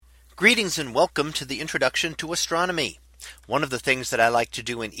Greetings and welcome to the introduction to astronomy. One of the things that I like to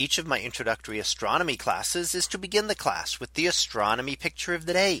do in each of my introductory astronomy classes is to begin the class with the astronomy picture of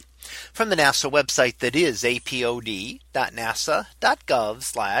the day from the NASA website, that is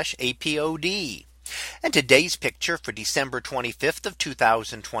apod.nasa.gov/apod. And today's picture for December 25th of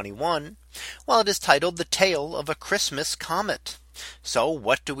 2021. Well, it is titled The Tail of a Christmas Comet. So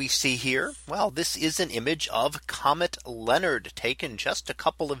what do we see here? Well, this is an image of Comet Leonard taken just a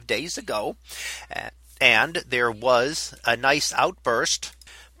couple of days ago. And there was a nice outburst,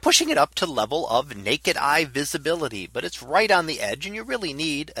 pushing it up to level of naked eye visibility. But it's right on the edge, and you really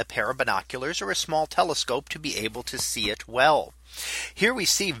need a pair of binoculars or a small telescope to be able to see it well. Here we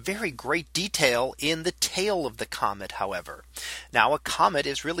see very great detail in the tail of the comet, however. Now, a comet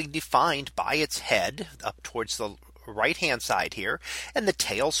is really defined by its head up towards the right hand side here, and the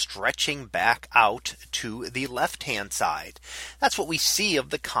tail stretching back out to the left hand side. That's what we see of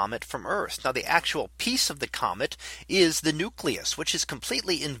the comet from Earth. Now, the actual piece of the comet is the nucleus, which is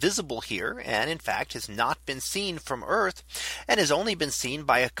completely invisible here, and in fact has not been seen from Earth, and has only been seen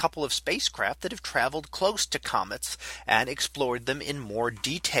by a couple of spacecraft that have traveled close to comets and explored them in more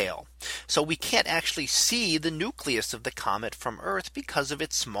detail. So we can't actually see the nucleus of the comet from Earth because of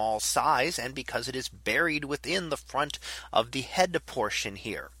its small size and because it is buried within the front of the head portion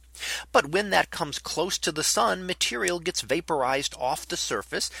here. But when that comes close to the sun, material gets vaporized off the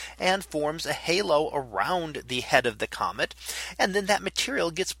surface and forms a halo around the head of the comet. And then that material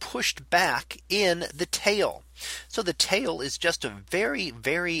gets pushed back in the tail. So the tail is just a very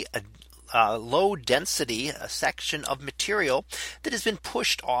low density section of material that has been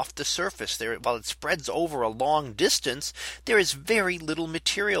pushed off the surface there. While it spreads over a long distance, there is very little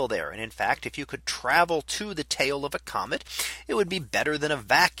material there. And in fact, if you could travel to the tail of a comet, it would be better than a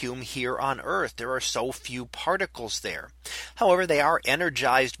vacuum here on Earth. There are so few particles there. However, they are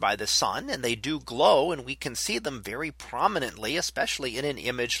energized by the sun, and they do glow, and we can see them very prominently, especially in an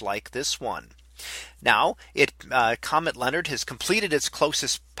image like this one. Now, Comet Leonard has completed its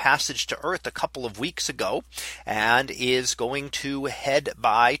closest passage to Earth a couple of weeks ago and is going to head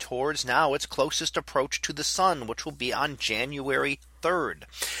by towards now its closest approach to the sun, which will be on January 3rd.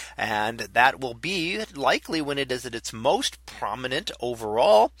 And that will be likely when it is at its most prominent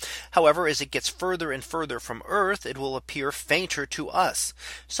overall. However, as it gets further and further from Earth, it will appear fainter to us.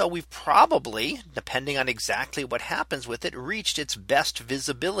 So we've probably, depending on exactly what happens with it, reached its best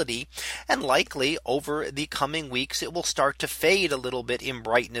visibility, and likely over the coming weeks it will start to fade a little bit in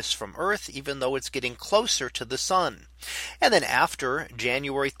brightness from Earth, even though it's getting closer to the sun. And then after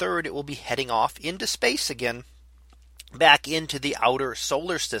January 3rd, it will be heading off into space again, back into the outer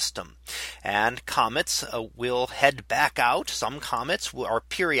solar system. And comets will head back out. Some comets are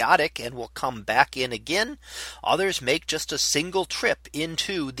periodic and will come back in again. Others make just a single trip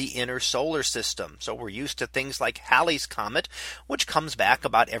into the inner solar system. So we're used to things like Halley's Comet, which comes back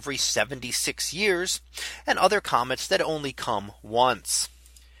about every 76 years, and other comets that only come once.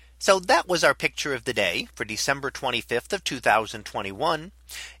 So that was our picture of the day for December 25th of 2021.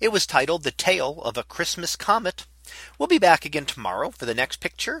 It was titled The Tail of a Christmas Comet. We'll be back again tomorrow for the next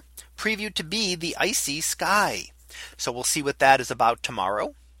picture, previewed to be the icy sky. So we'll see what that is about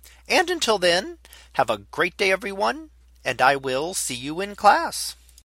tomorrow. And until then, have a great day, everyone, and I will see you in class.